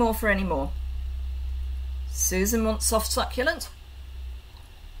 Any more for any more? Susan wants soft succulent.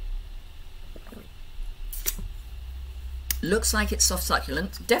 Looks like it's soft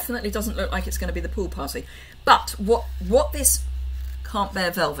succulent. Definitely doesn't look like it's going to be the pool party. But what this can't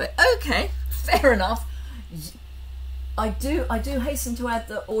bear velvet. Okay, fair enough. I do hasten to add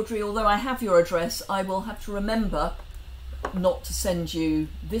that, Audrey, although I have your address, I will have to remember not to send you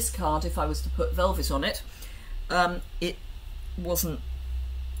this card if I was to put velvet on it. It wasn't,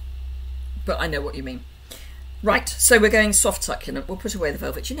 but I know what you mean. Right, so we're going soft succulent. We'll put away the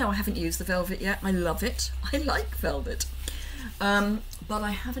velvet. You know, I haven't used the velvet yet. I love it. I like velvet. But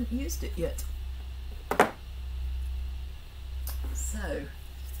I haven't used it yet. So,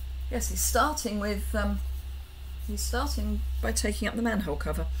 yes, he's starting by taking up the manhole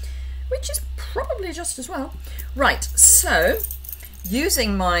cover, which is probably just as well. Right, so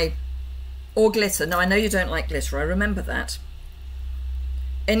using my glitter. Now I know you don't like glitter, I remember that.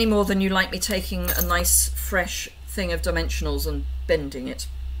 Any more than you like me taking a nice fresh thing of dimensionals and bending it.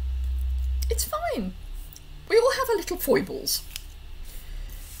 It's fine. We all have our little foibles.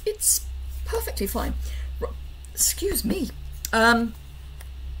 It's perfectly fine. Excuse me.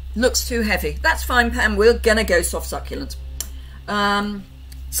 Looks too heavy. That's fine, Pam. We're gonna go soft succulent.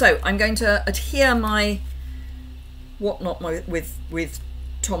 So I'm going to adhere my whatnot with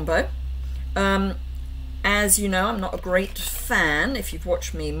Tombow. As you know, I'm not a great fan. If you've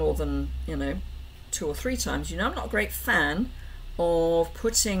watched me more than 2 or 3 times, you know I'm not a great fan of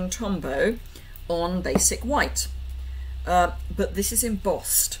putting Tombow on basic white. But this is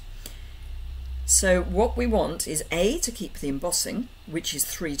embossed. So what we want is A, to keep the embossing, which is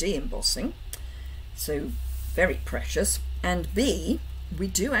 3D embossing, so very precious, and B, we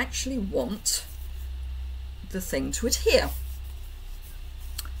do actually want the thing to adhere.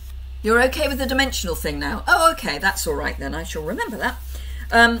 You're okay with the dimensional thing now? Oh, okay, that's all right then. I shall remember that.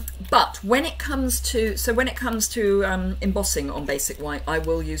 But when it comes to embossing on basic white, I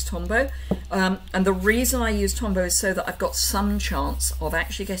will use Tombow. And the reason I use Tombow is so that I've got some chance of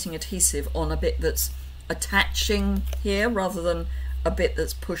actually getting adhesive on a bit that's attaching here rather than a bit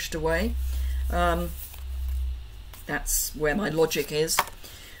that's pushed away. That's where my logic is.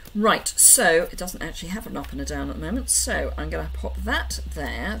 Right, so it doesn't actually have an up and a down at the moment, so I'm going to pop that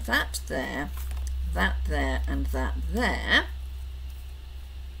there, that there, that there, and that there.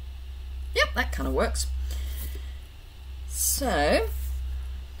 Yep, that kind of works. So,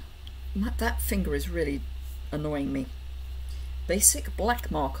 that finger is really annoying me. Basic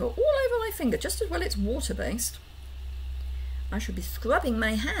black marker all over my finger, just as well it's water-based. I should be scrubbing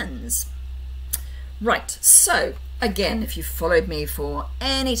my hands. Right, so again, if you've followed me for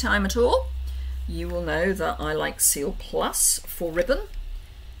any time at all, you will know that I like Seal Plus for ribbon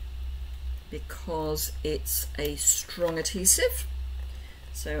because it's a strong adhesive.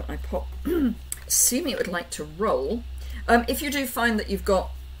 So I pop, assuming it would like to roll. If you do find that you've got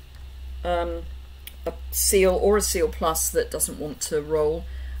a Seal or a Seal Plus that doesn't want to roll,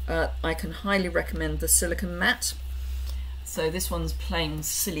 I can highly recommend the silicone mat. So this one's plain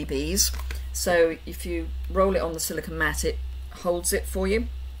Silly Bees. So if you roll it on the silicone mat, it holds it for you,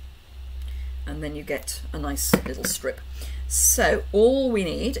 and then you get a nice little strip. So all we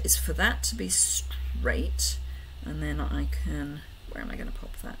need is for that to be straight, and then I can, where am I going to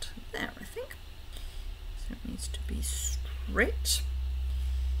pop that? There, I think. So it needs to be straight.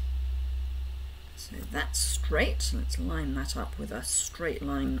 So that's straight. Let's line that up with a straight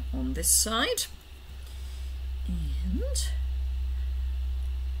line on this side. And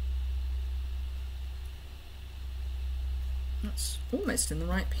that's almost in the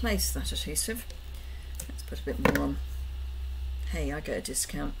right place, that adhesive. Let's put a bit more on. Hey, I get a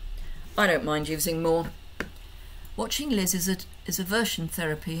discount. I don't mind using more. Watching Liz is aversion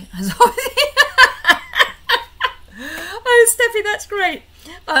therapy. Oh, Steffi, that's great.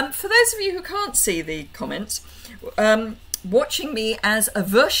 For those of you who can't see the comments, watching me as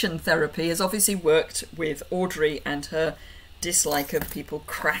aversion therapy has obviously worked with Audrey and her dislike of people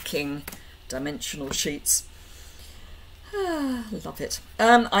cracking dimensional sheets. Love it.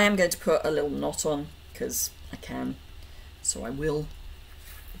 I am going to put a little knot on because I can, so I will.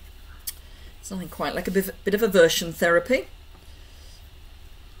 It's nothing quite like a bit of aversion therapy.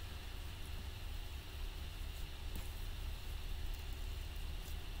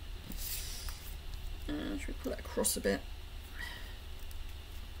 Should we pull that across a bit?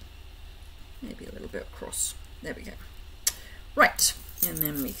 Maybe a little bit across. There we go. Right, and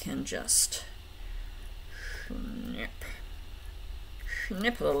then we can just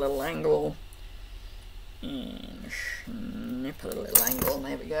snip at a little angle, and snip at a little angle.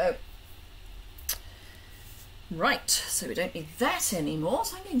 There we go. Right, so we don't need that anymore,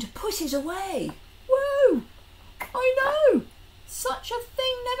 so I'm going to put it away. Whoa! I know! Such a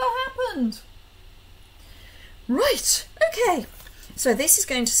thing never happened. Right, okay. So this is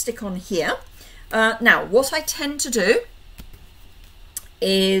going to stick on here. Now, what I tend to do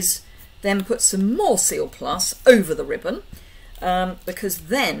is then put some more Seal Plus over the ribbon, because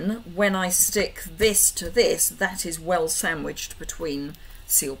then when I stick this to this, that is well sandwiched between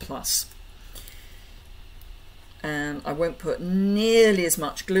Seal Plus. I won't put nearly as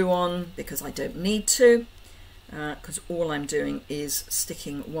much glue on because I don't need to, because all I'm doing is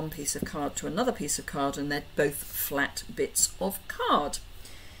sticking one piece of card to another piece of card, and they're both flat bits of card.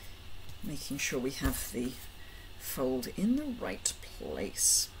 Making sure we have the fold in the right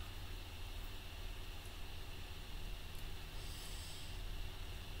place.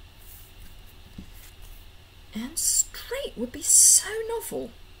 And straight would be so novel.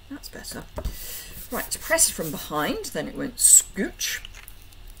 That's better. Right, press from behind, then it won't scooch.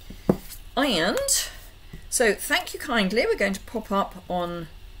 And so thank you kindly. We're going to pop up on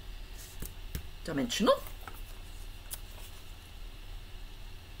dimensional.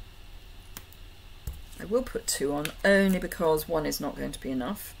 I will put 2 on only because 1 is not going to be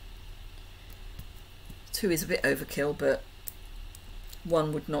enough. 2 is a bit overkill, but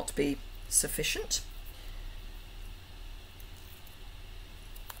 1 would not be sufficient.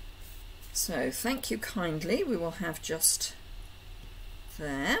 So thank you kindly. We will have just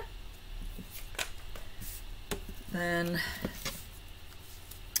there. Then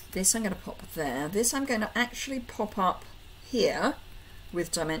this I'm going to pop there. This I'm going to actually pop up here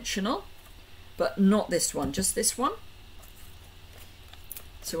with dimensional, but not this one, just this one.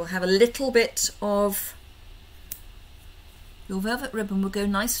 So we'll have a little bit of your velvet ribbon will go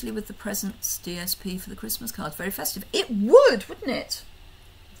nicely with the presents DSP for the Christmas cards. Very festive. It would, wouldn't it?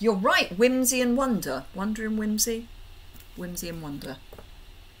 You're right, whimsy and wonder. Wonder and whimsy. Whimsy and wonder.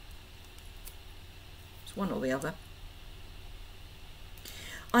 It's one or the other.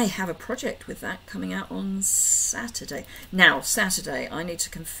 I have a project with that coming out on Saturday. Now, Saturday, I need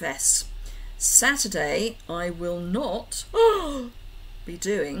to confess. Saturday, I will not be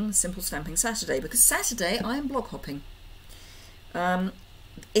doing Simple Stamping Saturday, because Saturday I am blog hopping.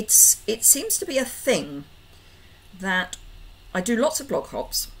 It seems to be a thing that I do lots of blog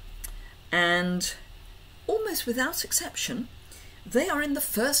hops, and almost without exception, they are in the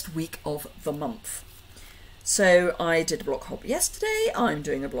first week of the month. So I did a blog hop yesterday, I'm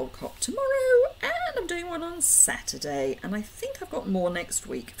doing a blog hop tomorrow, and I'm doing one on Saturday, and I think I've got more next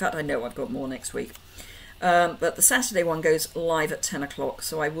week. In fact, I know I've got more next week. But the Saturday one goes live at 10 o'clock,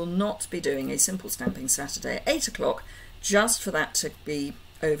 so I will not be doing a Simple Stamping Saturday at 8 o'clock, just for that to be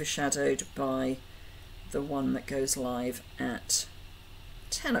overshadowed by the one that goes live at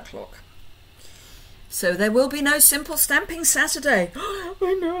 10 o'clock. So there will be no Simple Stamping Saturday.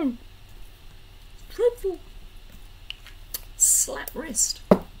 I know. Dreadful. Slap wrist.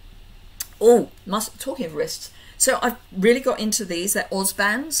 Oh, talking of wrists. So I've really got into these. They're Oz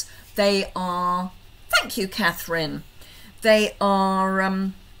bands. They are, thank you, Catherine. They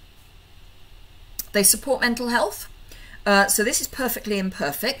are, they support mental health. So this is Perfectly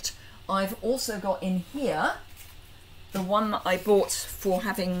Imperfect. I've also got in here the one that I bought for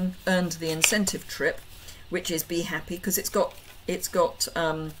having earned the incentive trip, which is Be Happy, because it's got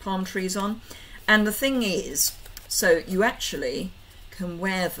palm trees on. And the thing is, so you actually can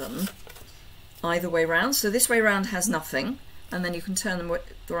wear them either way round. So this way round has nothing, and then you can turn them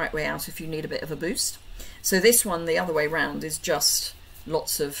the right way out if you need a bit of a boost. So this one, the other way round, is just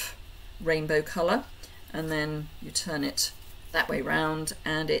lots of rainbow colour, and then you turn it that way round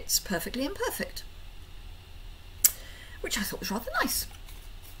and it's Perfectly Imperfect, which I thought was rather nice.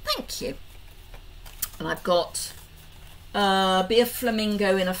 Thank you. And I've got Be a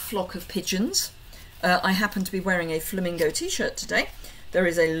Flamingo in a Flock of Pigeons. I happen to be wearing a flamingo t-shirt today. There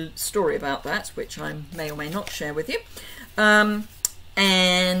is a story about that, which I may or may not share with you. And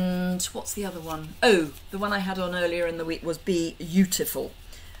what's the other one? Oh, the one I had on earlier in the week was Be Beautiful.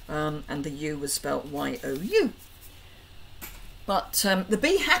 And the U was spelt Y-O-U. But the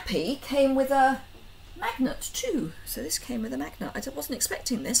Be Happy came with a magnet too. So this came with a magnet. I wasn't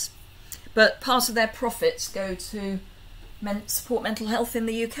expecting this. But part of their profits go to support mental health in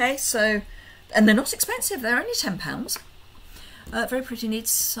the UK. So, and they're not expensive. They're only £10. Very pretty.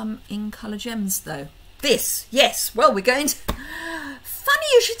 Needs some in colour gems though. This, yes. Well, we're going to... Funny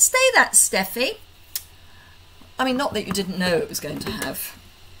you should say that, Steffi. I mean, not that you didn't know it was going to have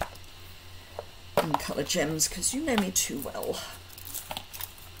in colour gems, because you know me too well.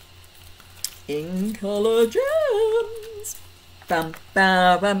 In colour gems. Bam,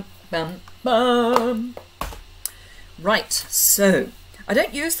 bam, bam, bam, bam. Right, so I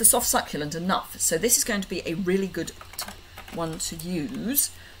don't use the soft succulent enough, so this is going to be a really good one to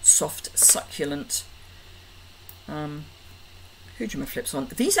use. Soft succulent Hujima flips on.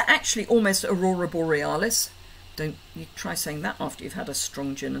 These are actually almost Aurora Borealis. Don't you try saying that after you've had a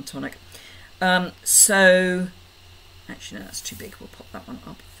strong gin and tonic. So actually no, that's too big. We'll pop that one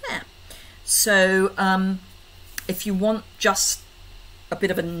up there. So if you want just a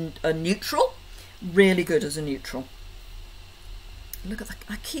bit of a neutral, really good as a neutral. Look at that.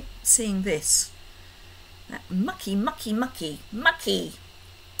 I keep seeing this That mucky, mucky, mucky, mucky.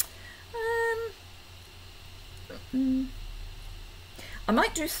 I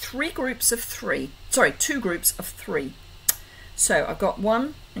might do 3 groups of 3. Sorry, 2 groups of 3. So I've got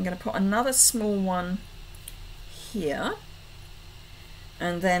one. I'm going to put another small one here.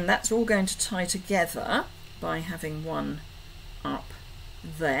 And then that's all going to tie together by having one up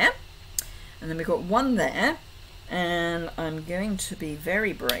there. And then we've got one there. And I'm going to be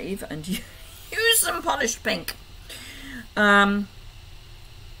very brave and use some polished pink. Oops.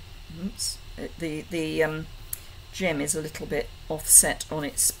 The gem is a little bit offset on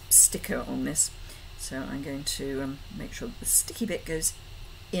its sticker on this. So I'm going to make sure that the sticky bit goes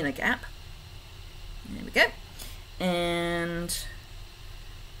in a gap. There we go. And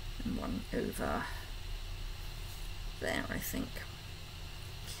one over there, I think.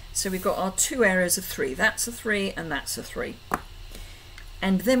 So we've got our 2 areas of 3. That's a 3 and that's a 3.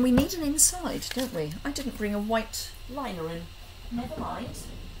 And then we need an inside, don't we? I didn't bring a white liner in. Never mind.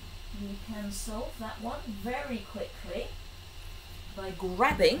 We can solve that one very quickly by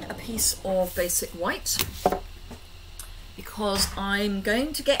grabbing a piece of basic white, because I'm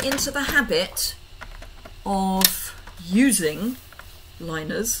going to get into the habit of using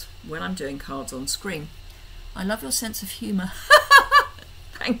liners when I'm doing cards on screen. I love your sense of humour.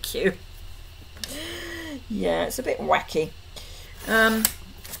 Thank you. Yeah, it's a bit wacky.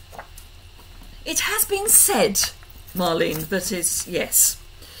 It has been said, Marlene, that is, yes.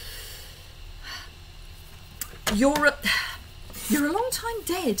 You're a long time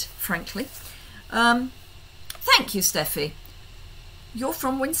dead, frankly. Thank you, Steffi. You're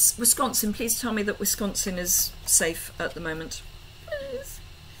from Wisconsin. Please tell me that Wisconsin is safe at the moment. Please.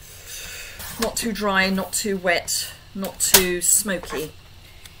 Not too dry, not too wet, not too smoky.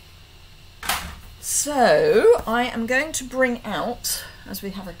 So I am going to bring out, as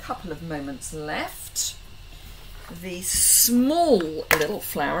we have a couple of moments left, the small little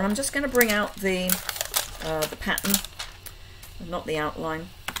flower. And I'm just going to bring out the pattern, not the outline,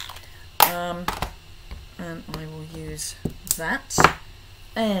 and I will use that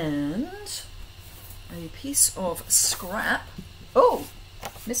and a piece of scrap. Oh,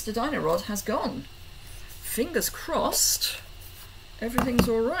 Mr. Dino-Rod has gone. Fingers crossed everything's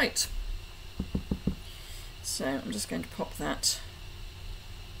all right. So I'm just going to pop that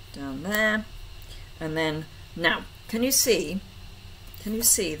down there, and then now can you see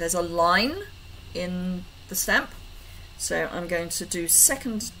there's a line in the stamp? So I'm going to do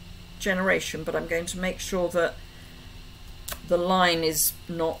 2nd generation, but I'm going to make sure that the line is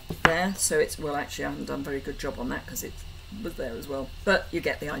not there. So it's, well, actually I haven't done a very good job on that because it was there as well, but you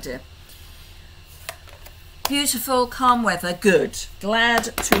get the idea. Beautiful, calm weather, good.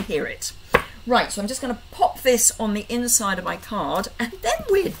 Glad to hear it. Right, so I'm just going to pop this on the inside of my card and then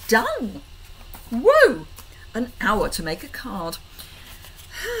we're done. Whoa! An hour to make a card.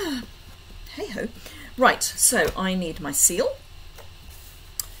 Hey ho. Right, so I need my seal,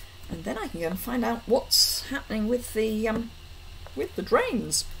 and then I can go and find out what's happening with the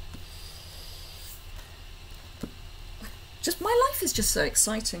drains. Just my life is just so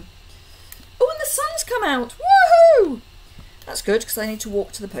exciting. Oh, and the sun's come out. Woohoo! That's good because I need to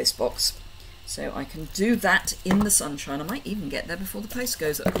walk to the post box. So I can do that in the sunshine. I might even get there before the post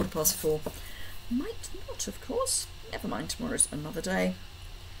goes at 4:15. Might not, of course. Never mind, tomorrow's another day.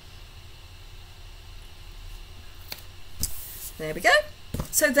 There we go.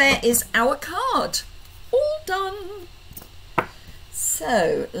 So there is our card. All done.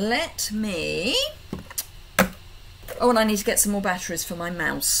 So let me... Oh, and I need to get some more batteries for my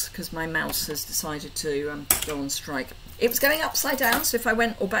mouse, because my mouse has decided to go on strike. It was going upside down, so if I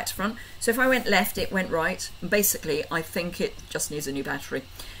went, or back to front, so if I went left, it went right. And basically, I think it just needs a new battery.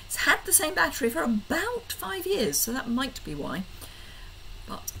 It's had the same battery for about 5 years, so that might be why.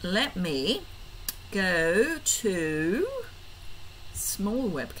 But let me go to small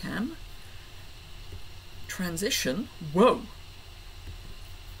webcam, transition, whoa.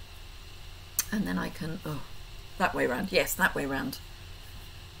 And then I can, oh, that way round, yes, that way round.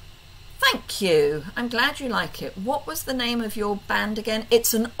 Thank you. I'm glad you like it. What was the name of your band again?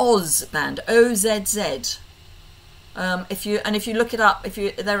 It's an Oz band, O-Z-Z. If you look it up, I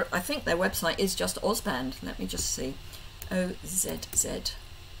think their website is just Ozband. Let me just see. O-Z-Z.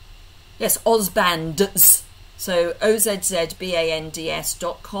 Yes, Ozbands. So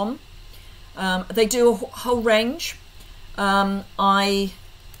OZZBANDS.com. They do a whole range. I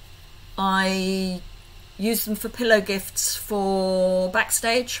use them for pillow gifts for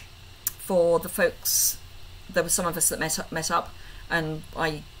backstage. For the folks, there were some of us that met up, and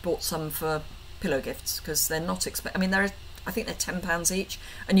I bought some for pillow gifts because they're not expensive. I mean, I think they're £10 each,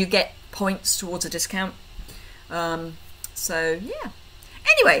 and you get points towards a discount. So yeah.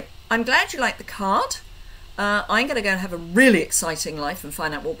 Anyway, I'm glad you liked the card. I'm going to go and have a really exciting life and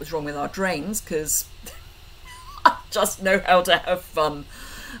find out what was wrong with our drains, because I just know how to have fun.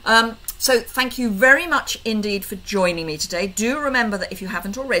 So thank you very much indeed for joining me today. Do remember that if you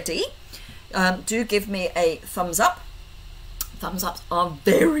haven't already, do give me a thumbs up. Thumbs ups are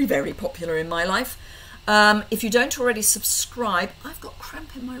very, very popular in my life. If you don't already subscribe, I've got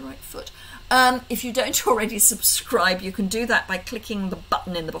cramp in my right foot. If you don't already subscribe, you can do that by clicking the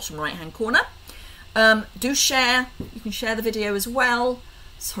button in the bottom right hand corner. Do share. You can share the video as well.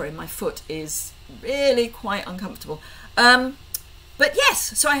 Sorry, my foot is really quite uncomfortable. But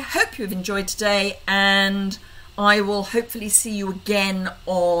yes, so I hope you've enjoyed today, and I will hopefully see you again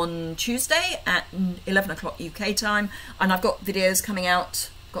on Tuesday at 11 o'clock UK time. And I've got videos coming out.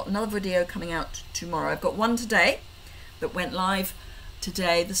 Got another video coming out tomorrow. I've got one today that went live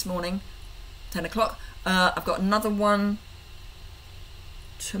today, this morning, 10 o'clock. I've got another one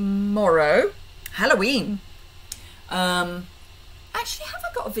tomorrow, Halloween. Actually, have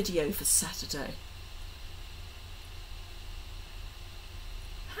I got a video for Saturday?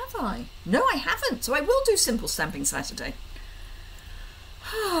 Have I? No, I haven't. So I will do Simple Stamping Saturday.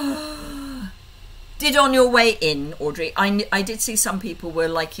 Did on your way in, Audrey. I did see some people were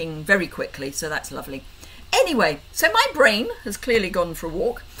liking very quickly, so that's lovely. Anyway, so my brain has clearly gone for a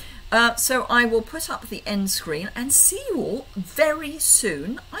walk. So I will put up the end screen and see you all very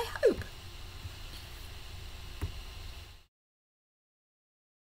soon. I